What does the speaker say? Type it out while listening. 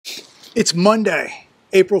It's Monday,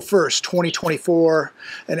 April 1st, 2024,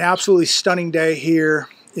 an absolutely stunning day here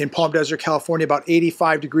in Palm Desert, California, about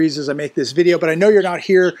 85 degrees as I make this video, but I know you're not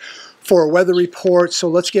here for a weather report, so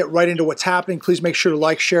let's get right into what's happening. Please make sure to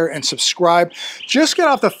like, share, and subscribe. Just got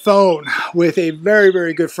off the phone with a very,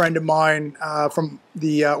 very good friend of mine from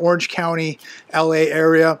the Orange County, LA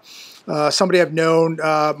area. Somebody I've known,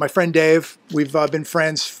 my friend Dave. We've been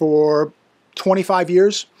friends for 25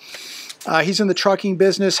 years. He's in the trucking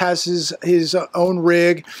business, has his own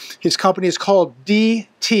rig. His company is called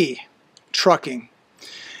DT Trucking.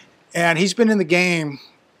 And he's been in the game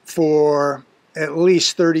for at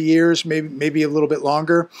least 30 years, maybe a little bit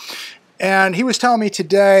longer. And he was telling me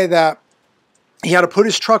today that he had to put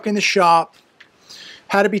his truck in the shop,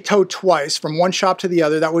 had to be towed twice from one shop to the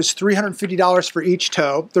other. That was $350 for each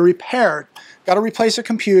tow. The repair, got to replace a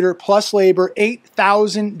computer plus labor,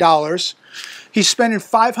 $8,000. He's spending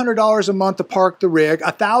 $500 a month to park the rig,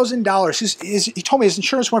 $1,000. He told me his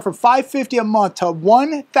insurance went from $550 a month to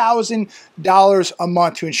 $1,000 a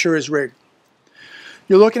month to insure his rig.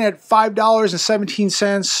 You're looking at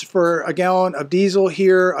 $5.17 for a gallon of diesel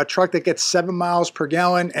here, a truck that gets 7 miles per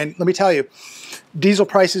gallon. And let me tell you, diesel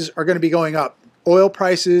prices are going to be going up. Oil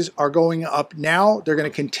prices are going up now. They're going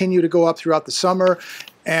to continue to go up throughout the summer.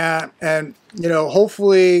 And you know,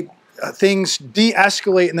 hopefully things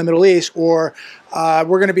de-escalate in the Middle East, or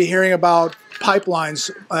we're going to be hearing about pipelines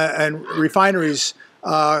and refineries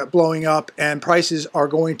blowing up, and prices are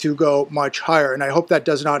going to go much higher. And I hope that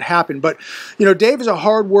does not happen. But you know, Dave is a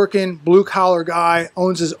hard-working, blue-collar guy,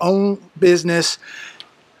 owns his own business,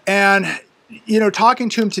 and you know, talking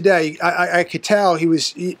to him today, I could tell he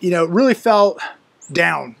was, you know, really felt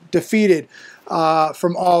down, defeated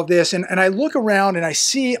from all this. And I look around and I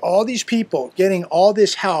see all these people getting all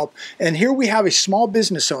this help. And here we have a small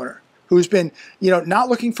business owner who's been, you know, not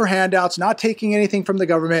looking for handouts, not taking anything from the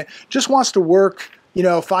government, just wants to work, you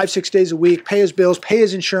know, 5-6 days a week, pay his bills, pay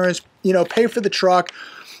his insurance, you know, pay for the truck,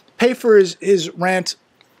 pay for his rent.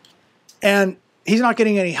 And he's not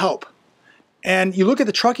getting any help. And you look at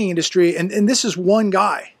the trucking industry, and this is one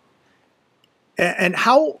guy. And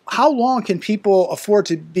how long can people afford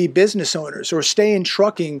to be business owners or stay in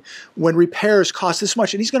trucking when repairs cost this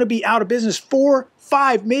much? And he's going to be out of business 4,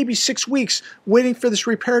 5, maybe 6 weeks waiting for this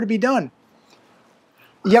repair to be done.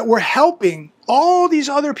 Yet we're helping all these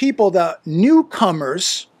other people, the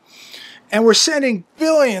newcomers, and we're sending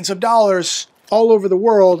billions of dollars all over the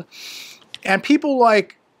world. And people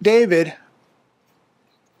like David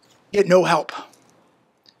get no help.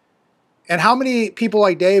 And how many people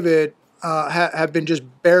like David have been just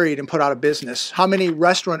buried and put out of business? How many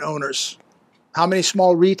restaurant owners, how many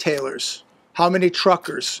small retailers, how many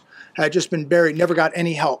truckers had just been buried, never got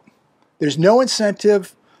any help? There's no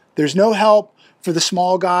incentive, there's no help for the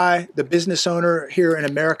small guy, the business owner here in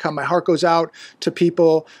America. My heart goes out to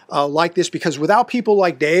people like this, because without people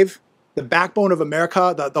like Dave, the backbone of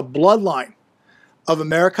America, the bloodline of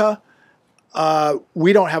America,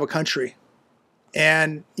 we don't have a country.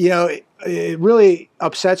 And, you know, it really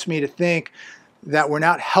upsets me to think that we're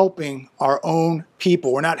not helping our own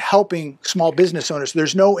people. We're not helping small business owners.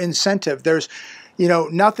 There's no incentive. There's, you know,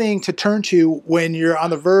 nothing to turn to when you're on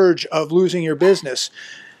the verge of losing your business.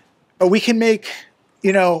 But we can make,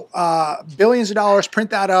 you know, billions of dollars, print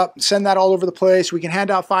that up, send that all over the place. We can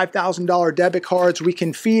hand out $5,000 debit cards. We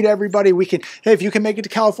can feed everybody. We can, hey, if you can make it to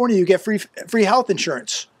California, you get free health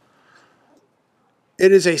insurance.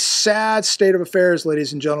 It is a sad state of affairs,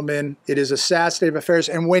 ladies and gentlemen. It is a sad state of affairs.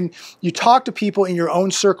 And when you talk to people in your own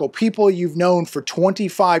circle, people you've known for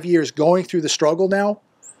 25 years going through the struggle now,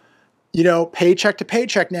 you know, paycheck to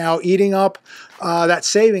paycheck now, eating up that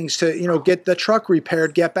savings to, you know, get the truck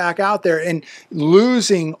repaired, get back out there, and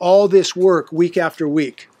losing all this work week after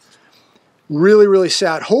week. Really, really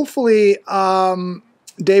sad. Hopefully,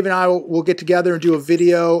 Dave and I will get together and do a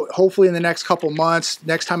video, hopefully in the next couple months.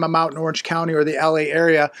 Next time I'm out in Orange County or the LA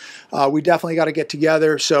area, we definitely got to get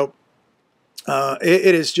together. So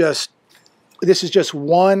this is just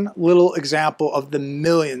one little example of the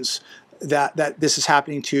millions that this is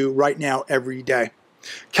happening to right now every day.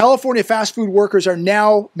 California fast food workers are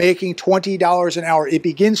now making $20 an hour. It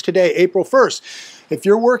begins today, April 1st. If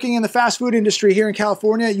you're working in the fast food industry here in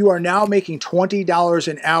California, you are now making $20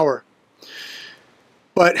 an hour.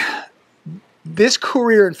 But this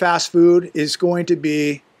career in fast food is going to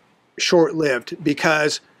be short-lived,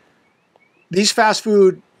 because these fast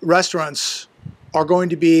food restaurants are going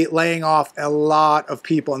to be laying off a lot of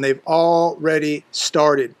people, and they've already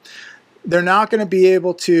started. They're not going to be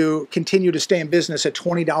able to continue to stay in business at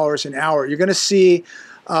 $20 an hour. You're going to see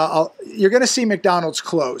McDonald's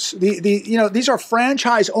close. You know, these are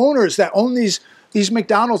franchise owners that own these these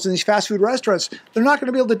McDonald's and these fast food restaurants, they're not going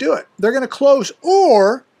to be able to do it. They're going to close,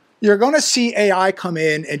 or you're going to see AI come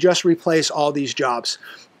in and just replace all these jobs.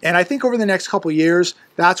 And I think over the next couple of years,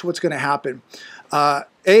 that's what's going to happen.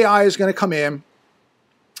 AI is going to come in,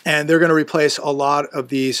 and they're going to replace a lot of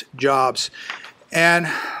these jobs. And,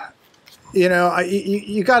 you know,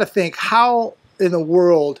 you got to think, how in the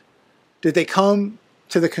world did they come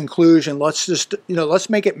to the conclusion, let's just, you know, let's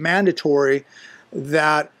make it mandatory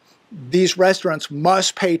that these restaurants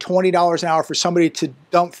must pay $20 an hour for somebody to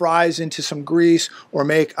dump fries into some grease or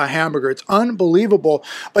make a hamburger. It's unbelievable.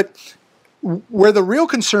 But where the real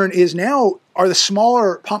concern is now are the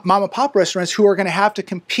smaller mom and pop restaurants who are going to have to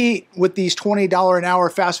compete with these $20 an hour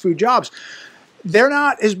fast food jobs. They're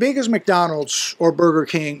not as big as McDonald's or Burger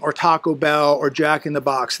King or Taco Bell or Jack in the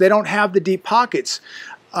Box. They don't have the deep pockets.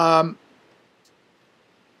 The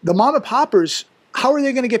mom and poppers, how are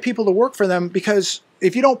they going to get people to work for them? Because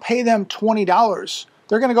if you don't pay them $20,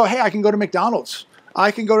 they're going to go, hey, I can go to McDonald's. I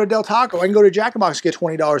can go to Del Taco. I can go to Jack in the Box and get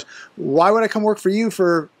 $20. Why would I come work for you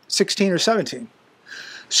for 16 or 17?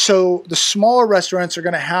 So the smaller restaurants are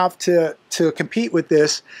going to have to compete with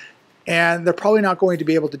this, and they're probably not going to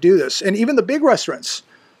be able to do this. And even the big restaurants,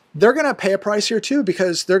 they're going to pay a price here too,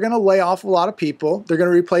 because they're going to lay off a lot of people. They're going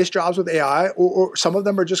to replace jobs with AI, or some of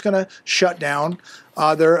them are just going to shut down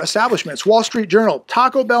their establishments. Wall Street Journal,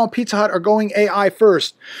 Taco Bell and Pizza Hut are going AI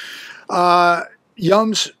first.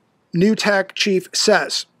 Yum's new tech chief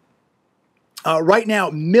says, right now,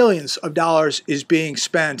 millions of dollars is being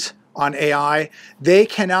spent on AI. They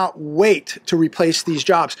cannot wait to replace these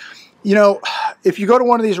jobs. You know, if you go to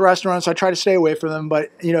one of these restaurants, I try to stay away from them, but,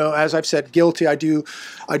 you know, as I've said, guilty, I do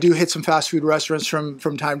hit some fast food restaurants from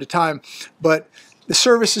time to time, but the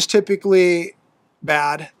service is typically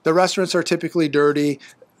bad. The restaurants are typically dirty.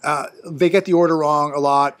 They get the order wrong a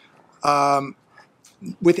lot.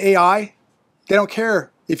 With AI, they don't care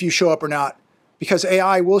if you show up or not, because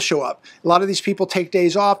AI will show up. A lot of these people take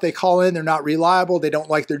days off. They call in. They're not reliable. They don't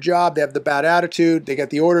like their job. They have the bad attitude. They get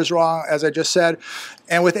the orders wrong, as I just said.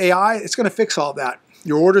 And with AI, it's going to fix all that.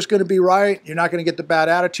 Your order's going to be right. You're not going to get the bad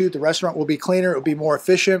attitude. The restaurant will be cleaner. It will be more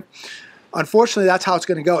efficient. Unfortunately, that's how it's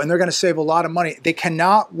going to go. And they're going to save a lot of money. They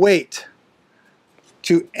cannot wait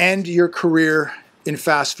to end your career in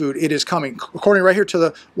fast food. It is coming, according right here to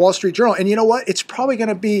the Wall Street Journal. And you know what? It's probably going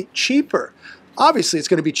to be cheaper. Obviously, it's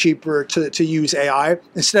going to be cheaper to use AI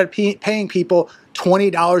instead of paying people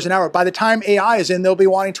 $20 an hour. By the time AI is in, they'll be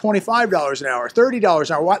wanting $25 an hour, $30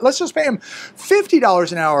 an hour. Let's just pay them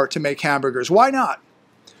 $50 an hour to make hamburgers. Why not?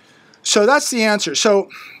 So that's the answer. So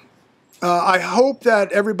I hope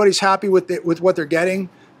that everybody's happy with what they're getting,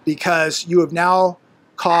 because you have now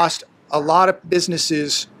cost a lot of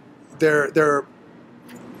businesses the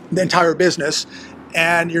entire business.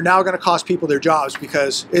 And you're now going to cost people their jobs,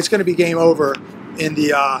 because it's going to be game over in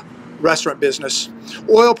the restaurant business.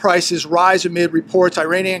 Oil prices rise amid reports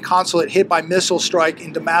Iranian consulate hit by missile strike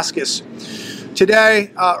in Damascus.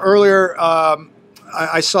 Today, earlier,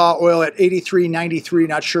 I saw oil at 83.93.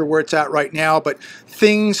 Not sure where it's at right now, but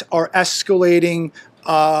things are escalating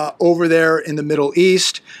over there in the Middle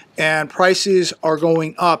East, and prices are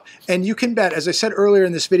going up. And you can bet, as I said earlier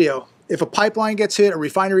in this video, if a pipeline gets hit, a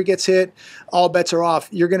refinery gets hit, all bets are off.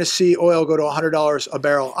 You're going to see oil go to $100 a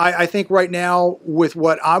barrel. I think right now, with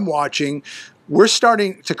what I'm watching, we're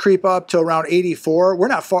starting to creep up to around 84. We're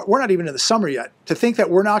not far. We're not even in the summer yet. To think that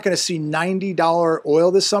we're not going to see $90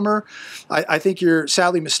 oil this summer, I think you're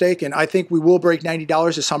sadly mistaken. I think we will break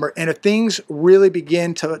 $90 this summer. And if things really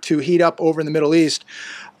begin to heat up over in the Middle East,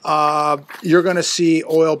 you're going to see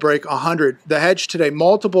oil break 100. The hedge today,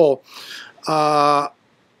 multiple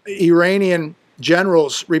Iranian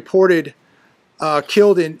generals reported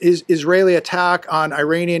killed in Israeli attack on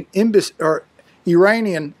Iranian embassy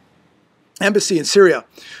in Syria.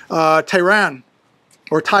 Tehran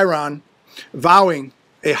vowing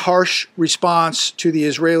a harsh response to the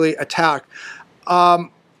Israeli attack.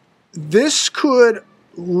 This could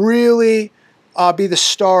really be the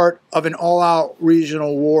start of an all-out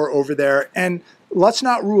regional war over there. And let's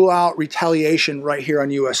not rule out retaliation right here on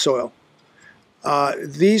U.S. soil.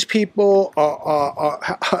 These people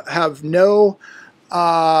have no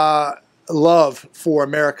love for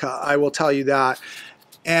America, I will tell you that.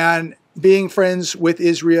 And being friends with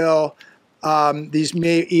Israel, these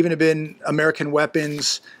may even have been American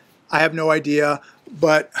weapons. I have no idea.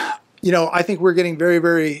 But, you know, I think we're getting very,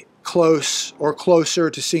 very close or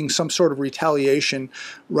closer to seeing some sort of retaliation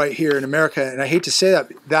right here in America. And I hate to say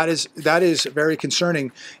that, that is very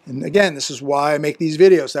concerning. And again, this is why I make these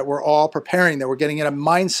videos, that we're all preparing, that we're getting in a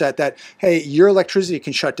mindset that, hey, your electricity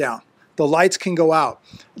can shut down. the lights can go out.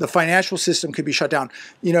 The financial system could be shut down.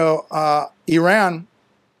 You know, Iran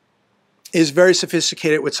is very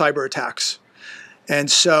sophisticated with cyber attacks.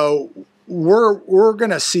 And so we're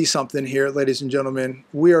going to see something here, ladies and gentlemen.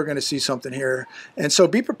 We are going to see something here. And so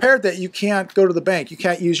be prepared that you can't go to the bank. You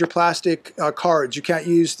can't use your plastic cards. You can't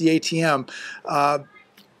use the ATM.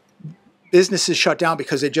 Businesses shut down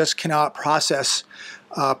because they just cannot process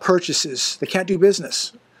purchases. They can't do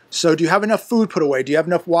business. So do you have enough food put away? Do you have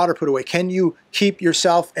enough water put away? Can you keep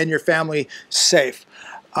yourself and your family safe?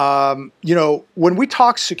 You know, when we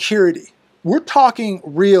talk security, we're talking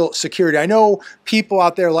real security. I know people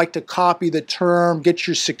out there like to copy the term, get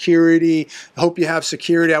your security, hope you have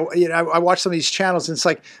security. I watch some of these channels and it's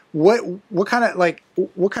like, what kind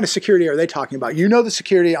of security are they talking about? You know the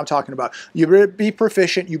security I'm talking about. You better be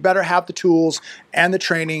proficient. You better have the tools and the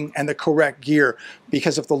training and the correct gear.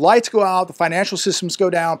 Because if the lights go out, the financial systems go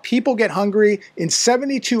down, people get hungry in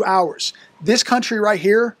 72 hours. This country right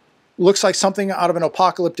here looks like something out of an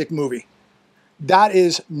apocalyptic movie. That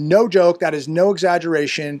is no joke. That is no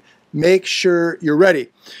exaggeration. Make sure you're ready.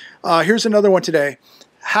 Here's another one today.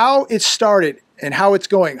 How it started and how it's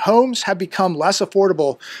going. Homes have become less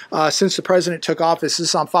affordable since the president took office. This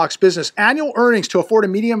is on Fox Business. Annual earnings to afford a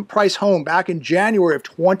medium price home back in January of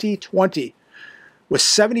 2020 was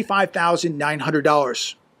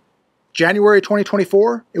 $75,900. January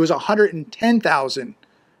 2024, it was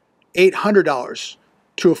 $110,800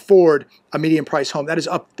 to afford a medium price home. That is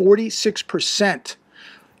up 46%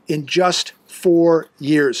 in just 4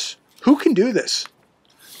 years. Who can do this?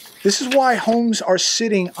 This is why homes are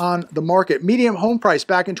sitting on the market. Median home price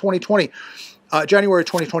back in 2020, January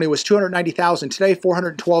 2020 was $290,000. Today,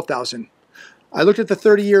 $412,000. I looked at the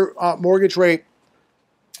 30-year mortgage rate,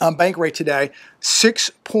 bank rate today,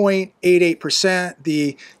 6.88%.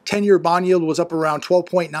 The 10-year bond yield was up around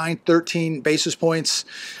 12.9, 13 basis points.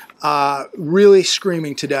 Really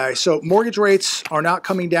screaming today. So mortgage rates are not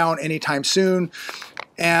coming down anytime soon,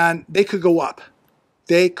 and they could go up.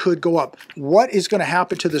 They could go up. What is going to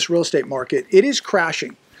happen to this real estate market? It is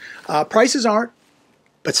crashing. Prices aren't,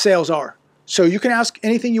 but sales are. So you can ask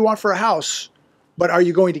anything you want for a house, but are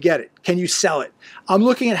you going to get it? Can you sell it? I'm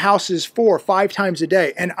looking at houses 4 or 5 times a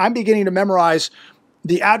day, and I'm beginning to memorize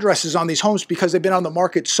the addresses on these homes because they've been on the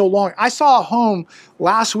market so long. I saw a home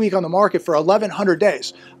last week on the market for 1,100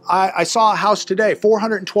 days. I saw a house today,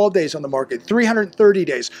 412 days on the market, 330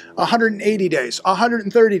 days, 180 days,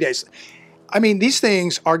 130 days. I mean, these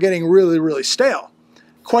things are getting really, really stale.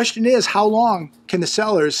 Question is, how long can the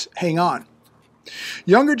sellers hang on?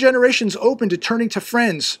 Younger generations open to turning to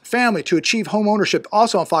friends, family to achieve home ownership.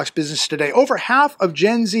 Also on Fox Business today, over half of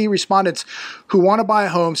Gen Z respondents who want to buy a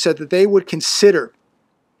home said that they would consider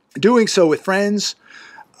doing so with friends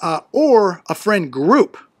or a friend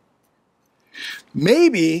group.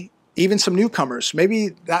 Maybe even some newcomers. Maybe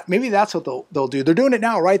that's what they'll do. They're doing it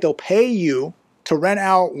now, right? They'll pay you to rent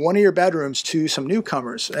out one of your bedrooms to some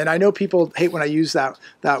newcomers. And I know people hate when I use that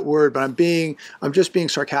word, but I'm just being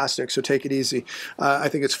sarcastic, so take it easy. I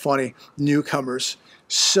think it's funny, newcomers.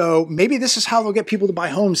 So maybe this is how they'll get people to buy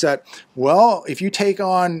homes that, well, if you take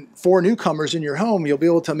on 4 newcomers in your home, you'll be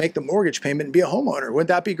able to make the mortgage payment and be a homeowner. Wouldn't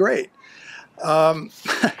that be great?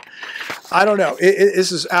 I don't know. This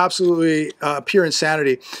is absolutely pure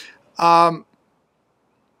insanity.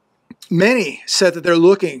 Many said that they're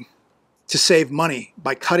looking to save money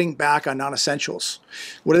by cutting back on non-essentials.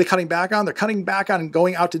 What are they cutting back on? They're cutting back on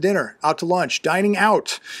going out to dinner, out to lunch, dining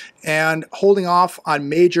out, and holding off on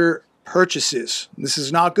major purchases. This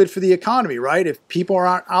is not good for the economy, right? If people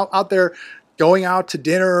are out there going out to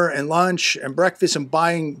dinner and lunch and breakfast and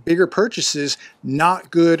buying bigger purchases,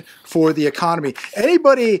 not good for the economy.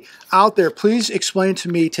 Anybody out there, please explain to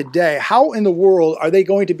me today, how in the world are they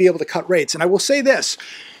going to be able to cut rates? And I will say this,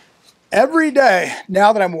 every day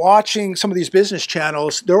now that I'm watching some of these business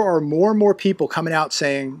channels, there are more and more people coming out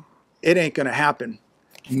saying it ain't going to happen.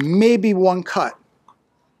 Maybe one cut.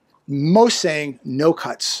 Most saying no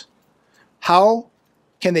cuts. How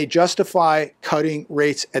can they justify cutting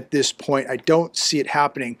rates at this point? I don't see it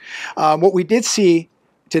happening. What we did see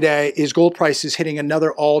today is gold prices hitting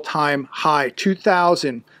another all-time high,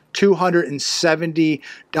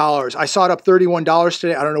 $2,270. I saw it up $31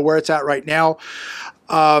 today. I don't know where it's at right now.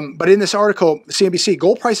 But in this article, CNBC,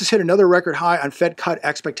 gold prices hit another record high on Fed cut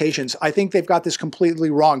expectations. I think they've got this completely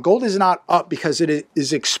wrong. Gold is not up because it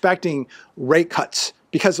is expecting rate cuts,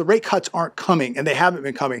 because the rate cuts aren't coming, and they haven't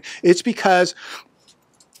been coming. It's because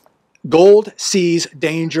gold sees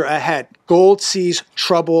danger ahead. Gold sees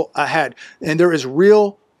trouble ahead. And there is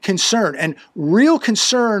real concern and real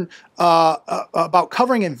concern about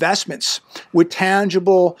covering investments with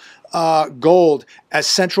tangible gold as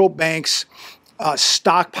central banks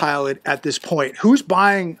stockpile it at this point. Who's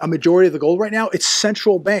buying a majority of the gold right now? It's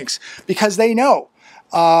central banks, because they know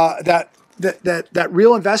that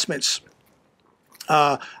real investments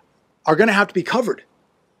are going to have to be covered.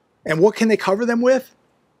 And what can they cover them with?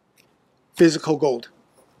 Physical gold.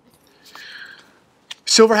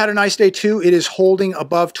 Silver had a nice day too. It is holding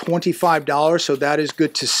above $25, so that is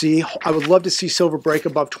good to see. I would love to see silver break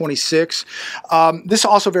above 26. This is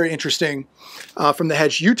also very interesting from the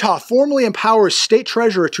Hedge. Utah formally empowers state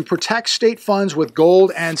treasurer to protect state funds with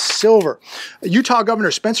gold and silver. Utah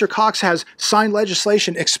Governor Spencer Cox has signed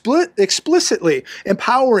legislation explicitly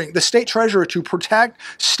empowering the state treasurer to protect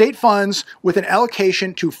state funds with an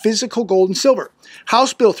allocation to physical gold and silver.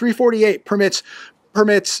 House Bill 348 permits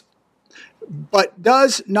but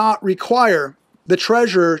does not require the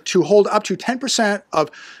treasurer to hold up to 10% of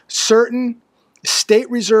certain state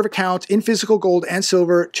reserve accounts in physical gold and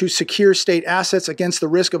silver to secure state assets against the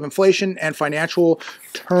risk of inflation and financial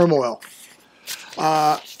turmoil.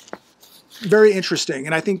 Very interesting.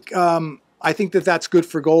 And I think that that's good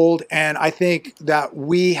for gold, and I think that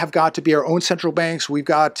we have got to be our own central banks. We've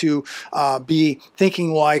got to be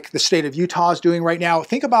thinking like the state of Utah is doing right now.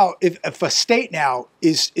 Think about if a state now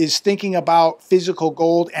is thinking about physical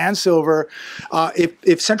gold and silver,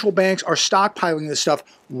 if central banks are stockpiling this stuff,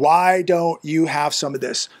 why don't you have some of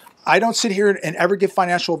this? I don't sit here and ever give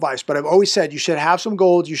financial advice, but I've always said you should have some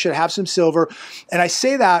gold, you should have some silver. And I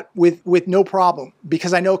say that with no problem,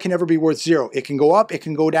 because I know it can never be worth zero. It can go up, it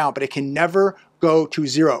can go down, but it can never go to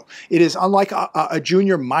zero. It is unlike a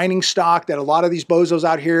junior mining stock that a lot of these bozos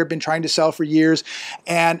out here have been trying to sell for years.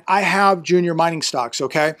 And I have junior mining stocks,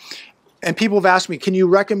 okay? And people have asked me, can you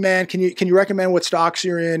recommend what stocks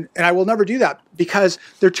you're in? And I will never do that, because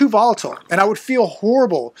they're too volatile. And I would feel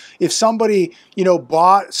horrible if somebody,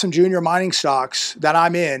 bought some junior mining stocks that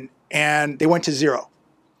I'm in and they went to zero,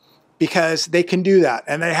 because they can do that,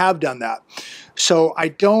 and they have done that. So I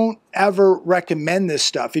don't ever recommend this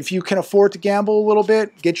stuff. If you can afford to gamble a little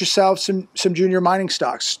bit, get yourself some junior mining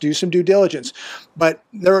stocks, do some due diligence. But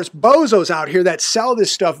there's bozos out here that sell this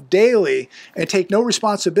stuff daily and take no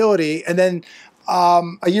responsibility, and then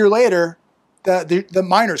a year later, the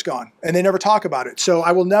miner's gone, and they never talk about it. So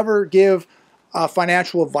I will never give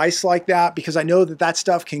financial advice like that, because I know that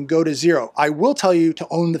stuff can go to zero. I will tell you to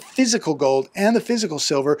own the physical gold and the physical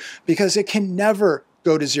silver, because it can never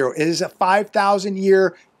go to zero. It is a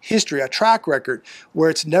 5,000-year history, a track record where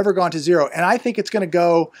it's never gone to zero. And I think it's going to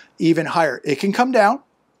go even higher. It can come down,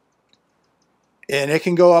 and it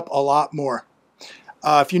can go up a lot more.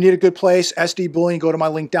 If you need a good place, SD Bullion, go to my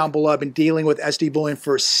link down below. I've been dealing with SD Bullion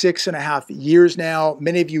for 6.5 years now.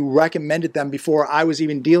 Many of you recommended them before I was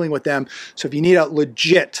even dealing with them. So if you need a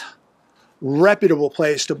legit, reputable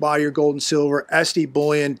place to buy your gold and silver, SD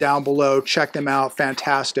Bullion down below. Check them out.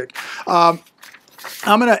 Fantastic.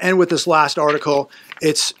 I'm going to end with this last article.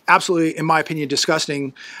 It's absolutely, in my opinion,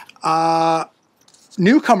 disgusting.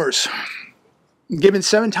 Newcomers given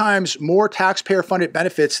 7 times more taxpayer-funded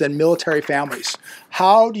benefits than military families.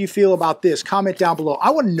 How do you feel about this? Comment down below.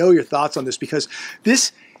 I want to know your thoughts on this, because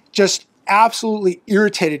this just absolutely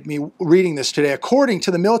irritated me reading this today. According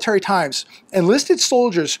to the Military Times, enlisted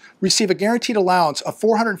soldiers receive a guaranteed allowance of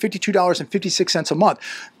 $452.56 a month.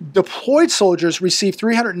 Deployed soldiers receive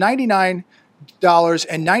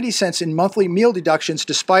 $399.90 in monthly meal deductions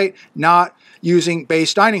despite not using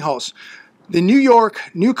base dining halls. The New York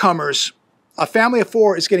newcomers, a family of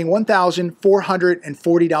 4, is getting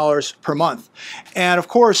 $1,440 per month. And of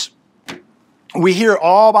course, we hear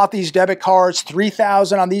all about these debit cards,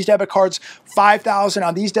 $3,000 on these debit cards, $5,000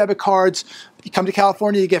 on these debit cards. You come to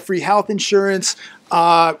California, you get free health insurance.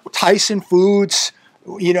 Tyson Foods,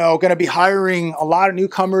 going to be hiring a lot of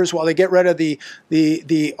newcomers while they get rid of the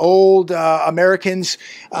old Americans,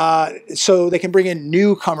 so they can bring in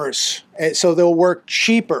newcomers, so they'll work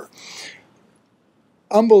cheaper.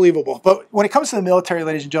 Unbelievable. But when it comes to the military,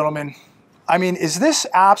 ladies and gentlemen, I mean, is this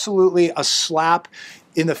absolutely a slap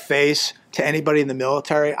in the face to anybody in the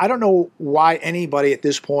military? I don't know why anybody at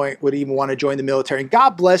this point would even want to join the military. And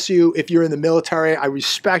God bless you if you're in the military. I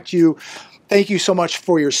respect you. Thank you so much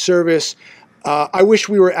for your service. I wish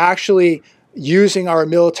we were actually using our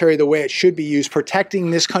military the way it should be used,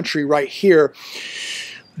 protecting this country right here.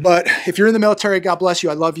 But if you're in the military, God bless you.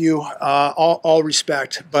 I love you. All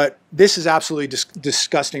respect. But this is absolutely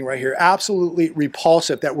disgusting right here. Absolutely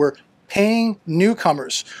repulsive that we're paying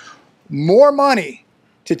newcomers more money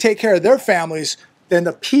to take care of their families than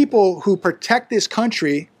the people who protect this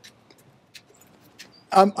country.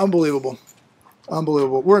 Unbelievable.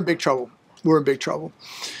 Unbelievable. We're in big trouble. We're in big trouble.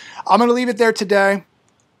 I'm going to leave it there today.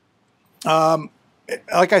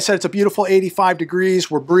 Like I said, it's a beautiful 85 degrees.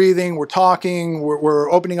 We're breathing, we're talking, we're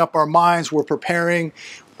opening up our minds, we're preparing,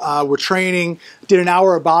 we're training. Did an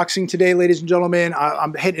hour of boxing today, ladies and gentlemen.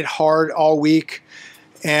 I'm hitting it hard all week,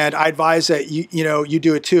 and I advise that you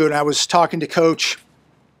do it too. And I was talking to Coach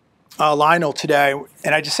Lionel today,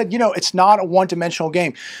 and I just said, it's not a one-dimensional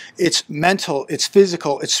game. It's mental, it's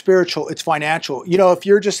physical, it's spiritual, it's financial. If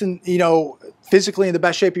you're just in, physically in the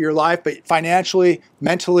best shape of your life, but financially,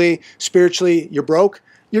 mentally, spiritually, you're broke,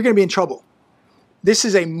 you're going to be in trouble. This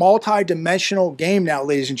is a multi-dimensional game now,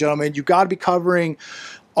 ladies and gentlemen. You've got to be covering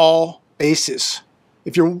all bases.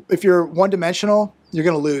 If you're one-dimensional, you're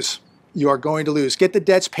going to lose. You are going to lose. Get the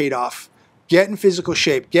debts paid off. Get in physical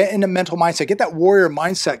shape. Get in a mental mindset. Get that warrior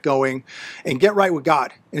mindset going, and get right with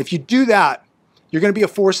God. And if you do that, you're going to be a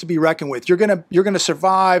force to be reckoned with. You're going to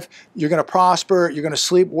survive. You're going to prosper. You're going to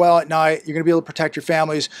sleep well at night. You're going to be able to protect your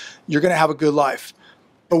families. You're going to have a good life.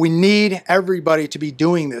 But we need everybody to be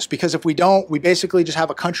doing this, because if we don't, we basically just have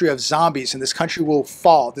a country of zombies, and this country will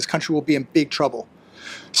fall. This country will be in big trouble.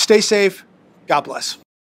 Stay safe. God bless.